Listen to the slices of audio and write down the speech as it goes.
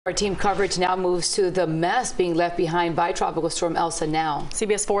Our team coverage now moves to the mess being left behind by Tropical Storm Elsa now.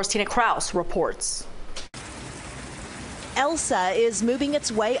 CBS 4's Tina Kraus reports. Elsa is moving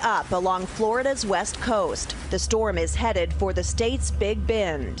its way up along Florida's west coast. The storm is headed for the state's Big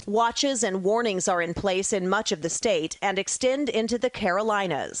Bend. Watches and warnings are in place in much of the state and extend into the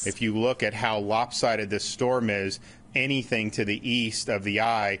Carolinas. If you look at how lopsided this storm is, anything to the east of the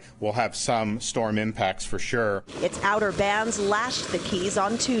eye will have some storm impacts for sure. Its outer bands lashed the Keys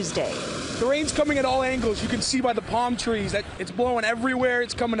on Tuesday. The rain's coming at all angles. You can see by the palm trees that it's blowing everywhere.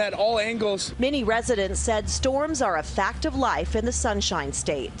 It's coming at all angles. Many residents said storms are a fact of life in the Sunshine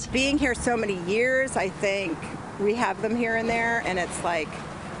State. Being here so many years, I think we have them here and there, and it's like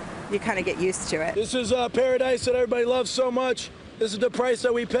you kind of get used to it. This is paradise that everybody loves so much. This is the price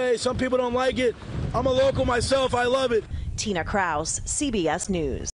that we pay. Some people don't like it. I'm a local myself. I love it. Tina Kraus, CBS News.